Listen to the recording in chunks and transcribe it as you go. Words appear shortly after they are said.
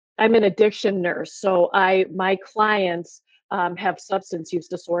I'm an addiction nurse, so my clients have substance use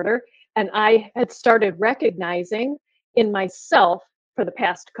disorder, and I had started recognizing in myself for the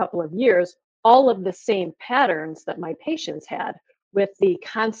past couple of years all of the same patterns that my patients had with the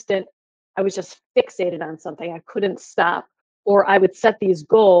constant. I was just fixated on something. I couldn't stop, or I would set these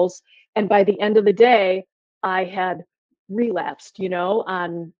goals, and by the end of the day, I had relapsed,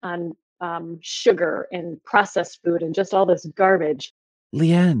 on sugar and processed food and just all this garbage.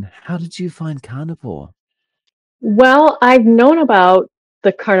 Leann, how did you find carnivore? Well, I've known about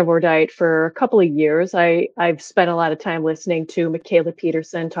the carnivore diet for a couple of years. I've spent a lot of time listening to Michaela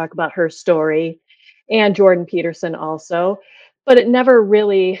Peterson talk about her story and Jordan Peterson also, but it never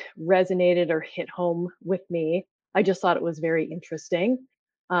really resonated or hit home with me. I just thought it was very interesting.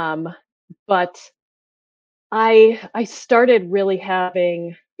 Um, but I started really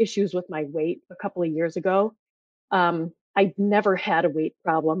having issues with my weight a couple of years ago. I never had a weight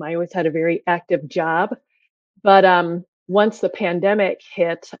problem. I always had a very active job, but once the pandemic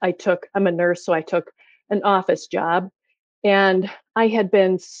hit, I'm a nurse, so I took an office job, and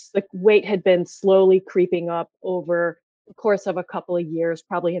the weight had been slowly creeping up over the course of a couple of years,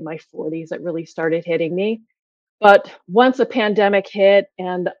 probably in my 40s, it really started hitting me. But once the pandemic hit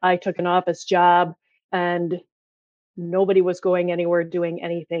and I took an office job and nobody was going anywhere doing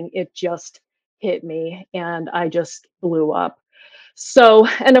anything, it just hit me and I just blew up. So,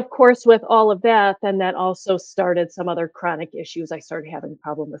 and of course, with all of that, then that also started some other chronic issues. I started having a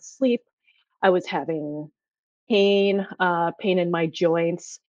problem with sleep. I was having pain in my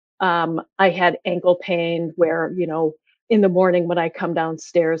joints. I had ankle pain where, in the morning when I come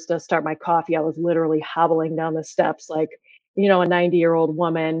downstairs to start my coffee, I was literally hobbling down the steps like, a 90-year-old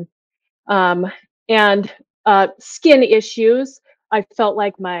woman. Um, and Skin issues. I felt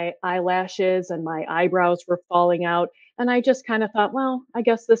like my eyelashes and my eyebrows were falling out. And I just kind of thought, well, I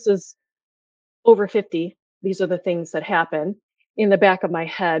guess this is over 50. These are the things that happen in the back of my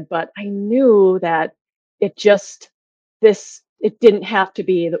head. But I knew that it just, it didn't have to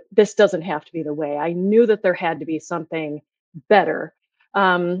be, this doesn't have to be the way. I knew that there had to be something better.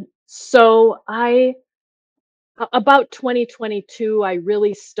 About 2022, I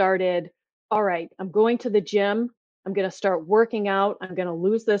really started, all right, I'm going to the gym. I'm going to start working out. I'm going to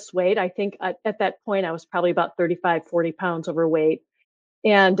lose this weight. I think at that point, I was probably about 35, 40 pounds overweight.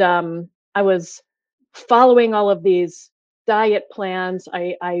 And I was following all of these diet plans.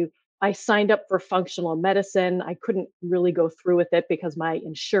 I signed up for functional medicine. I couldn't really go through with it because my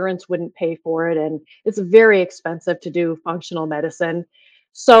insurance wouldn't pay for it, and it's very expensive to do functional medicine.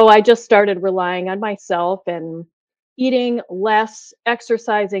 So I just started relying on myself and eating less,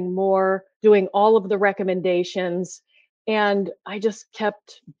 exercising more, doing all of the recommendations, and I just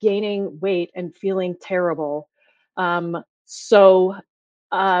kept gaining weight and feeling terrible. So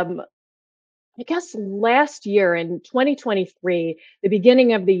I guess last year in 2023, the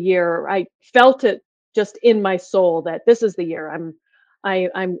beginning of the year, I felt it just in my soul that this is the year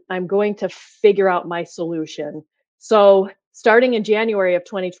I'm going to figure out my solution. So starting in January of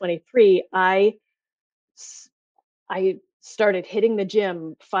 2023, s- I started hitting the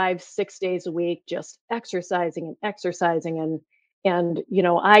gym 5, 6 days a week, just exercising and exercising and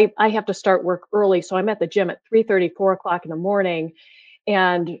I have to start work early, so I'm at the gym at 3:30, 4 o'clock in the morning,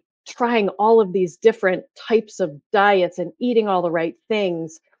 and trying all of these different types of diets and eating all the right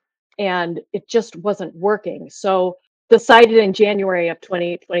things, and it just wasn't working. So decided in January of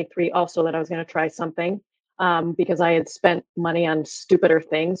 2023 also that I was going to try something, because I had spent money on stupider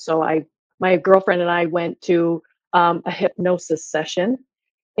things. So my girlfriend and I went to a hypnosis session,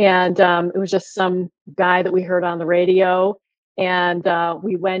 and it was just some guy that we heard on the radio, and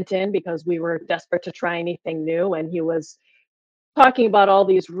we went in because we were desperate to try anything new, and he was talking about all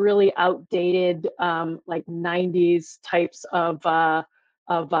these really outdated, like 90s types of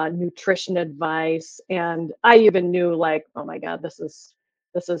nutrition advice, and I even knew like, oh my God, this is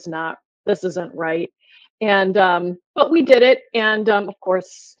not this isn't right. And but we did it, and of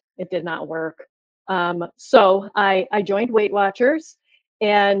course, it did not work. So I joined Weight Watchers,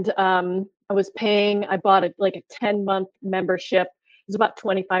 and I was paying. I bought like a 10-month membership. It was about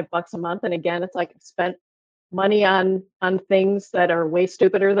 $25 a month, and again, it's like I spent money on things that are way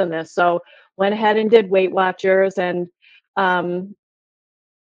stupider than this. So went ahead and did Weight Watchers, and um,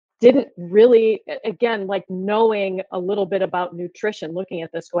 didn't really, again, like knowing a little bit about nutrition, looking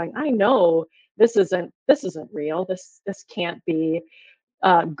at this, going, I know this isn't real. This can't be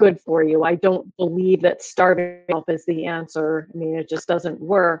good for you. I don't believe that starving yourself is the answer. I mean, it just doesn't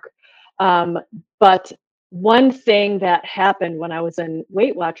work. Um, but one thing that happened when I was in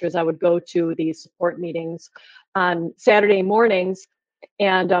Weight Watchers, I would go to these support meetings on Saturday mornings.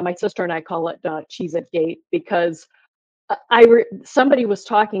 And my sister and I call it Cheez-It Gate because somebody was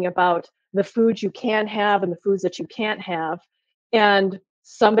talking about the foods you can have and the foods that you can't have, and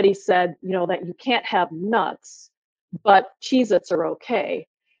somebody said, that you can't have nuts, but Cheez-Its are okay.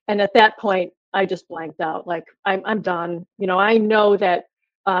 And at that point, I just blanked out. Like I'm done. I know that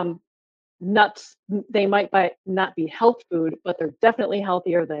um, nuts, they might not be health food, but they're definitely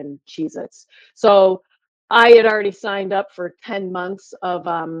healthier than Cheez-Its. So I had already signed up for 10 months of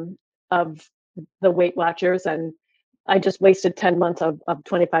the Weight Watchers, and I just wasted 10 months of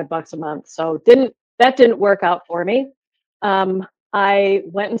 $25 a month. So didn't work out for me. I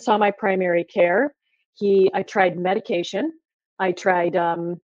went and saw my primary care. I tried medication. I tried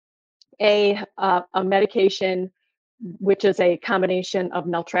a medication which is a combination of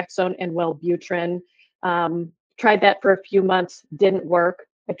naltrexone and Wellbutrin. Tried that for a few months, didn't work.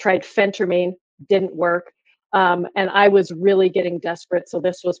 I tried phentermine, didn't work. And I was really getting desperate. So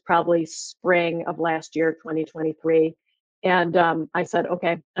this was probably spring of last year, 2023. And I said,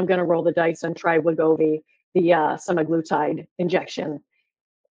 okay, I'm going to roll the dice and try Wegovy, the semaglutide injection.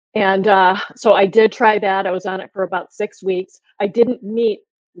 And so I did try that. I was on it for about 6 weeks. I didn't meet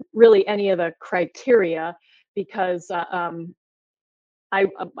really any of the criteria because I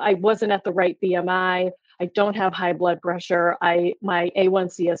wasn't at the right BMI. I don't have high blood pressure. My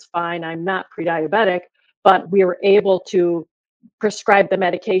A1C is fine. I'm not pre-diabetic, but we were able to prescribe the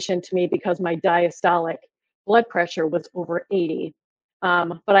medication to me because my diastolic blood pressure was over 80.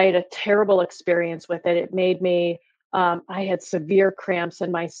 But I had a terrible experience with it. It made me, I had severe cramps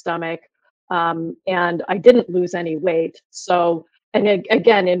in my stomach, and I didn't lose any weight. So, and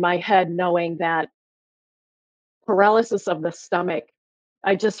again, in my head, knowing that paralysis of the stomach,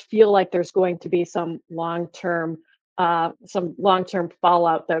 I just feel like there's going to be some long-term fallout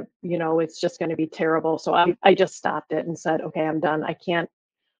that, it's just going to be terrible. So I just stopped it and said, okay, I'm done. I can't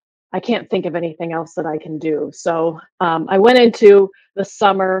think of anything else that I can do. So I went into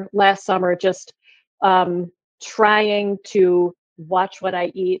last summer, just trying to watch what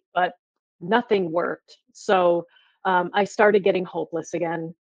I eat, but nothing worked. So I started getting hopeless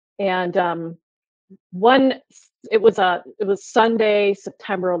again. And one it was Sunday,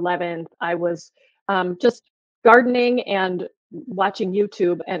 September 11th. I was just gardening and watching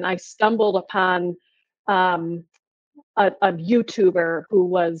YouTube, and I stumbled upon um, a YouTuber who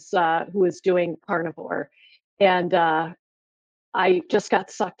was doing carnivore, and I just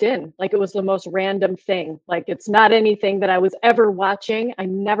got sucked in. Like it was the most random thing. Like it's not anything that I was ever watching. I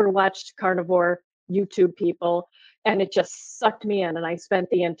never watched carnivore YouTube people, and it just sucked me in. And I spent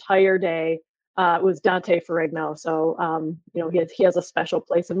the entire day. It was Dante Ferrigno, so he has a special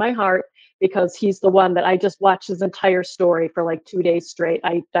place in my heart because he's the one that I just watched his entire story for like 2 days straight.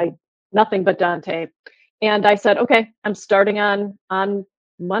 I nothing but Dante, and I said, okay, I'm starting on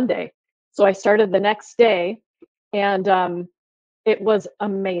Monday. So I started the next day, and it was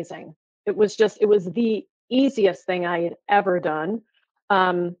amazing. It was the easiest thing I had ever done.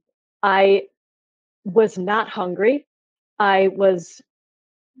 Um, I was not hungry. I was,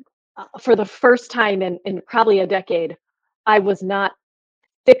 for the first time in probably a decade, I was not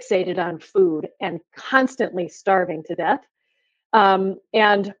fixated on food and constantly starving to death.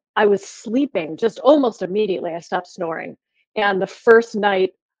 And I was sleeping just almost immediately. I stopped snoring. And the first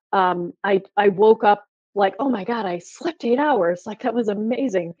night, I woke up like, oh my God, I slept 8 hours. Like that was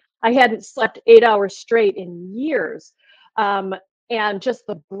amazing. I hadn't slept 8 hours straight in years. Um, and just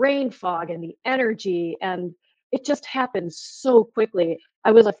the brain fog and the energy, and it just happened so quickly.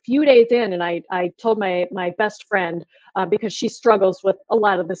 I was a few days in, and I told my best friend because she struggles with a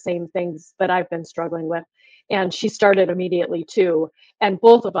lot of the same things that I've been struggling with, and she started immediately too. And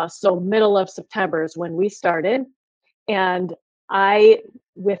both of us, so middle of September is when we started. And I,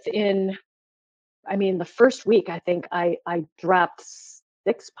 within, I mean, the first week, I think I dropped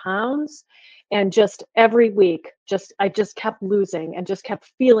 6 pounds. And just every week, I just kept losing and just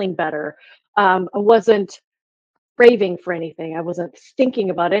kept feeling better. I wasn't craving for anything. I wasn't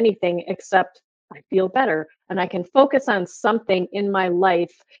thinking about anything except I feel better and I can focus on something in my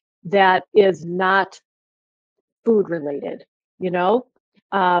life that is not food related, you know?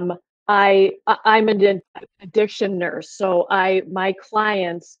 Um, I'm an addiction nurse, so my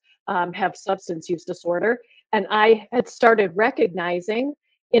clients have substance use disorder, and I had started recognizing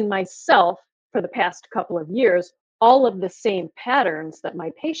in myself for the past couple of years all of the same patterns that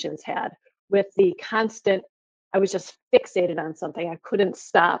my patients had with the constant. I was just fixated on something. I couldn't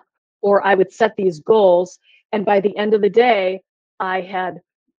stop, or I would set these goals, and by the end of the day, I had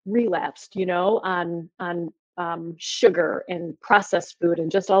relapsed, on sugar and processed food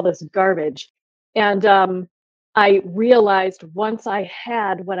and just all this garbage. And I realized once I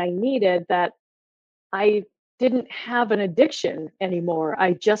had what I needed that I didn't have an addiction anymore.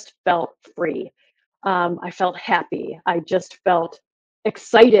 I just felt free. I felt happy. I just felt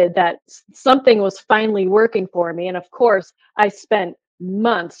excited that something was finally working for me. And of course, I spent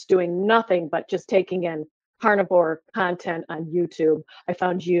months doing nothing but just taking in carnivore content on YouTube. I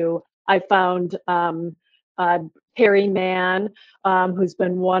found you. I found uh, Harry Mann, who's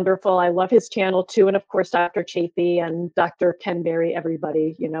been wonderful. I love his channel too, and of course, Dr. Chafee and Dr. Ken Berry.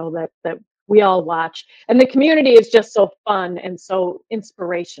 Everybody, that we all watch, and the community is just so fun and so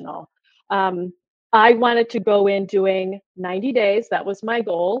inspirational. Um, I wanted to go in doing 90 days. That was my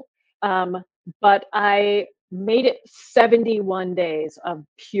goal. Um, but I made it 71 days of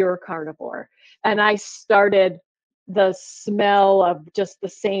pure carnivore. And I started the smell of just the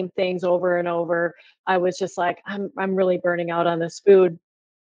same things over and over. I was just like, I'm really burning out on this food.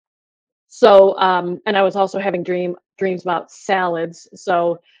 So, and I was also having dreams about salads.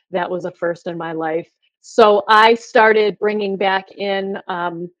 So that was a first in my life. So I started bringing back in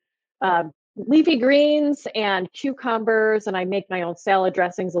uh, leafy greens and cucumbers, and I make my own salad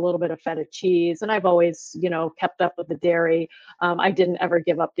dressings, a little bit of feta cheese, and I've always, kept up with the dairy. I didn't ever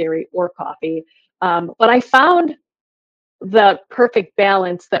give up dairy or coffee, but I found the perfect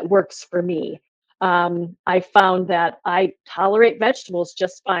balance that works for me. I found that I tolerate vegetables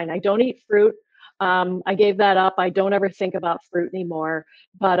just fine. I don't eat fruit. I gave that up. I don't ever think about fruit anymore.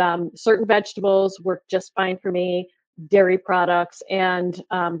 But certain vegetables work just fine for me. Dairy products and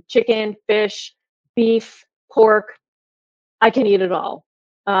chicken, fish, beef, pork, I can eat it all.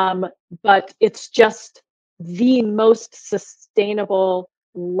 Um, but it's just the most sustainable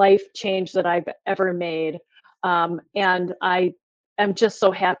life change that I've ever made. And I am just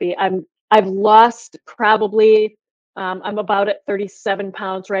so happy. I've lost probably I'm about at 37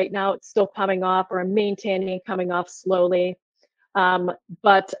 pounds right now. It's still coming off, or I'm maintaining coming off slowly. Um,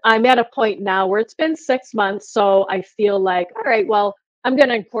 but I'm at a point now where it's been 6 months, so I feel like, all right, well, I'm going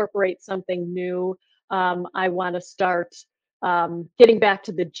to incorporate something new. I want to start getting back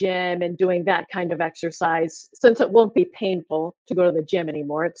to the gym and doing that kind of exercise since it won't be painful to go to the gym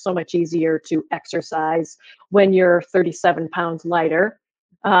anymore. It's so much easier to exercise when you're 37 pounds lighter,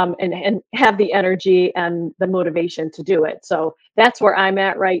 and have the energy and the motivation to do it. So that's where I'm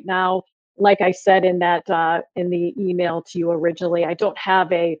at right now. Like I said in that in the email to you originally, I don't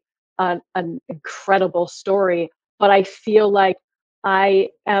have an incredible story, but I feel like I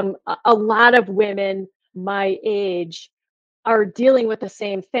am a lot of women my age are dealing with the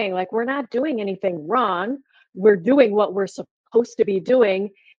same thing. Like, we're not doing anything wrong. We're doing what we're supposed to be doing,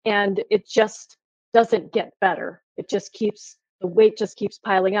 and it just doesn't get better. The weight just keeps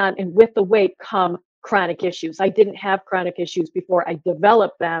piling on. And with the weight come chronic issues. I didn't have chronic issues before I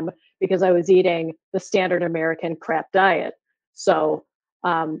developed them because I was eating the standard American crap diet. So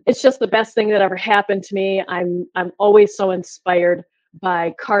it's just the best thing that ever happened to me. I'm always so inspired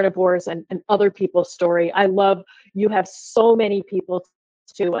by carnivores and other people's story. I love you have so many people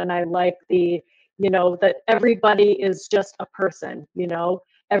too, and I like that everybody is just a person.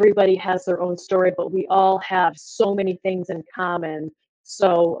 Everybody has their own story, but we all have so many things in common.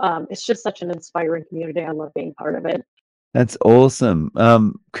 So it's just such an inspiring community. I love being part of it. That's awesome.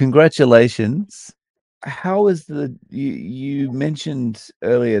 Congratulations. How is you mentioned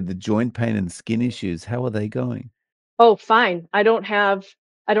earlier the joint pain and skin issues. How are they going? Oh, fine. I don't have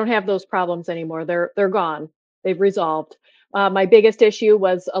those problems anymore. They're gone. They've resolved. My biggest issue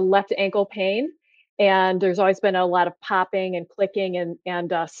was a left ankle pain, and there's always been a lot of popping and clicking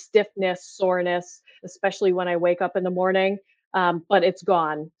and stiffness, soreness, especially when I wake up in the morning. But it's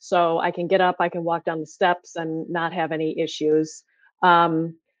gone, so I can get up, I can walk down the steps, and not have any issues.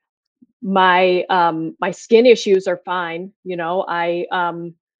 Um, my skin issues are fine.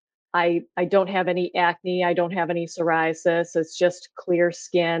 I don't have any acne, I don't have any psoriasis, it's just clear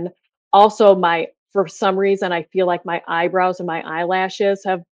skin. Also, my for some reason, I feel like my eyebrows and my eyelashes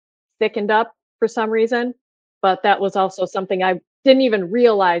have thickened up for some reason, but that was also something I didn't even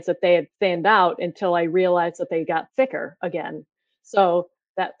realize that they had thinned out until I realized that they got thicker again. So,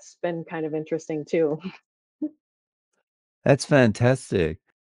 that's been kind of interesting too. That's fantastic.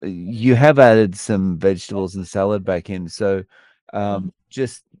 You have added some vegetables and salad back in. So,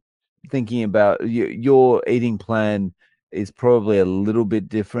 just thinking about your eating plan is probably a little bit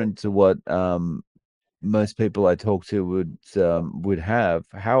different to what most people I talk to would have.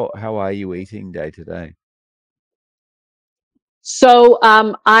 How are you eating day to day? So,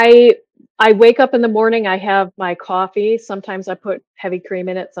 I wake up in the morning, I have my coffee. Sometimes I put heavy cream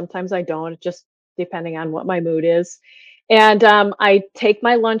in it, sometimes I don't, just depending on what my mood is. And I take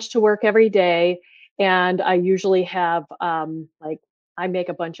my lunch to work every day. and I usually have, like I make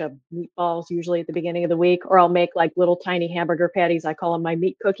a bunch of meatballs usually at the beginning of the week, or I'll make like little tiny hamburger patties. I call them my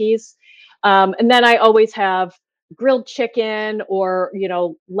meat cookies. And then I always have grilled chicken, or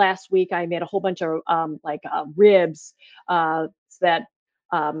last week I made a whole bunch of ribs that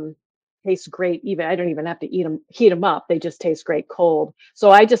um, taste great. Even I don't even have to heat them up. They just taste great cold.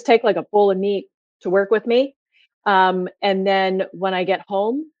 So I just take like a bowl of meat to work with me, and then when I get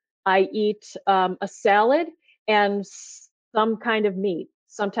home, I eat a salad and some kind of meat.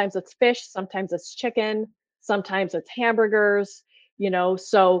 Sometimes it's fish, sometimes it's chicken, sometimes it's hamburgers.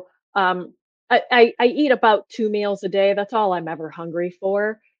 So I eat about 2 meals a day. That's all I'm ever hungry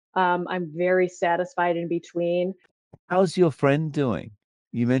for. I'm very satisfied in between. How's your friend doing?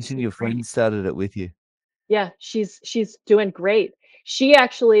 You mentioned your friend started it with you. Yeah, she's doing great. She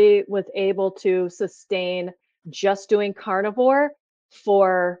actually was able to sustain just doing carnivore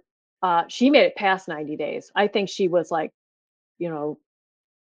for she made it past 90 days. I think she was like, you know,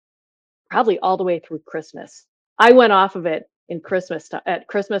 probably all the way through Christmas. I went off of it at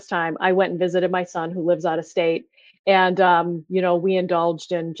Christmas time. I went and visited my son who lives out of state, and we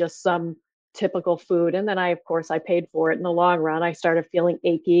indulged in just some typical food, and then of course I paid for it in the long run. I started feeling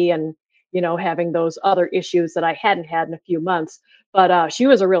achy and having those other issues that I hadn't had in a few months. But she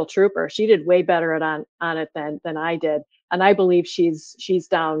was a real trooper. She did way better on it than I did, and I believe she's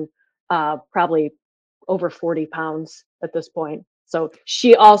down probably over 40 pounds at this point. So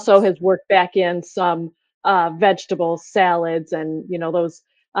she also has worked back in some vegetable salads and those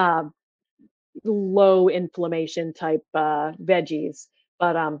uh, low inflammation type veggies.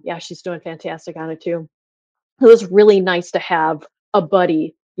 But yeah, she's doing fantastic on it too. It was really nice to have a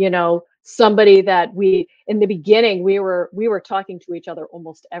buddy, somebody that in the beginning we were talking to each other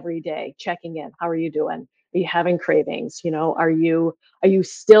almost every day, checking in. How are you doing? Are you having cravings? Are you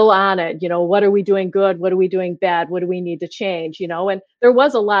still on it? What are we doing good? What are we doing bad? What do we need to change? And there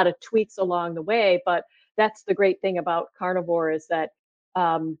was a lot of tweaks along the way, but that's the great thing about carnivore is that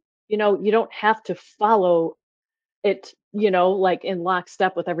um, you don't have to follow it, like in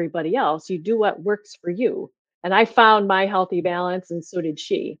lockstep with everybody else. You do what works for you. And I found my healthy balance and so did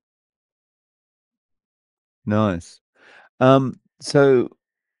she. Nice. So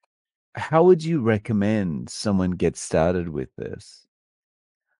how would you recommend someone get started with this?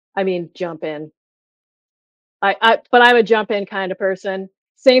 I mean, jump in. But I'm a jump in kind of person.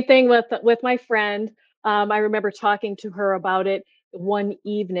 Same thing with my friend. I remember talking to her about it one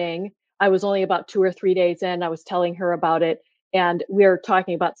evening. I was only about 2 or 3 days in. I was telling her about it, and we were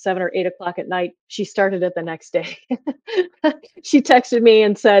talking about 7 or 8 o'clock at night. She started it the next day. She texted me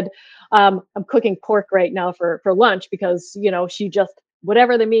and said, "I'm cooking pork right now for lunch because she just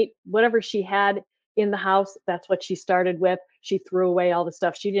whatever the meat, whatever she had in the house, that's what she started with. She threw away all the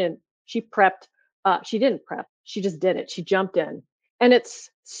stuff she didn't. She prepped she didn't prep. She just did it. She jumped in. And it's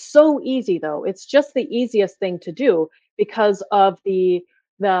so easy though. It's just the easiest thing to do because of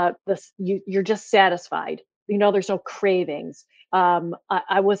you're just satisfied. There's no cravings.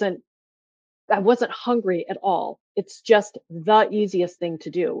 I wasn't hungry at all. It's just the easiest thing to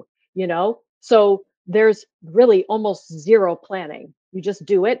do. So there's really almost zero planning. You just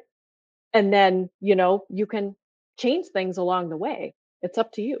do it, and then you can change things along the way. It's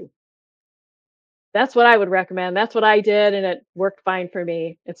up to you. That's what I would recommend. That's what I did, and it worked fine for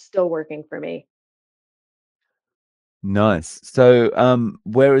me. It's still working for me Nice. So,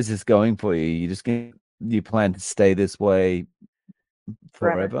 where is this going for you? You plan to stay this way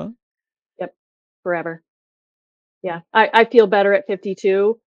forever. forever? Yep, forever. Yeah, I feel better at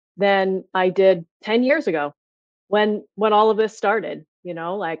 52 than I did 10 years ago when all of this started.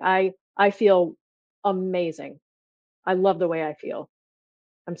 Like I feel amazing. I love the way I feel.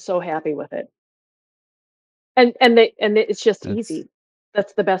 I'm so happy with it, it's just That's easy.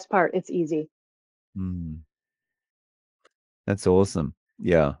 That's the best part. It's easy. mm, that's awesome.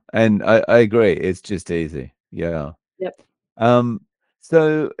 Yeah, and I agree. It's just easy. Yeah. Yep. Um,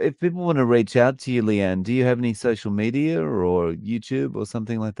 so if people want to reach out to you, Leanne, do you have any social media or YouTube or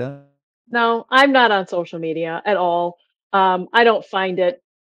something like that? No, I'm not on social media at all. I don't find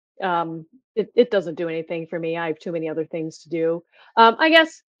um, it doesn't do anything for me. I have too many other things to do. I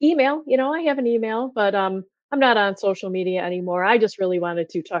guess email, I have an email, but I'm not on social media anymore. I just really wanted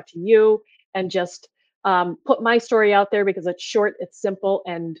to talk to you and just put my story out there because it's short, it's simple,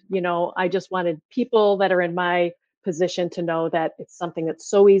 and I just wanted people that are in my position to know that it's something that's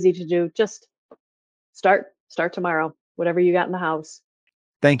so easy to do. Just start tomorrow, whatever you got in the house.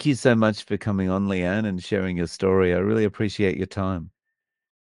 Thank you so much for coming on, Leanne, and sharing your story. I really appreciate your time.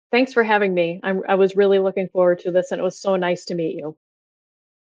 Thanks for having me. I was really looking forward to this, and it was so nice to meet you.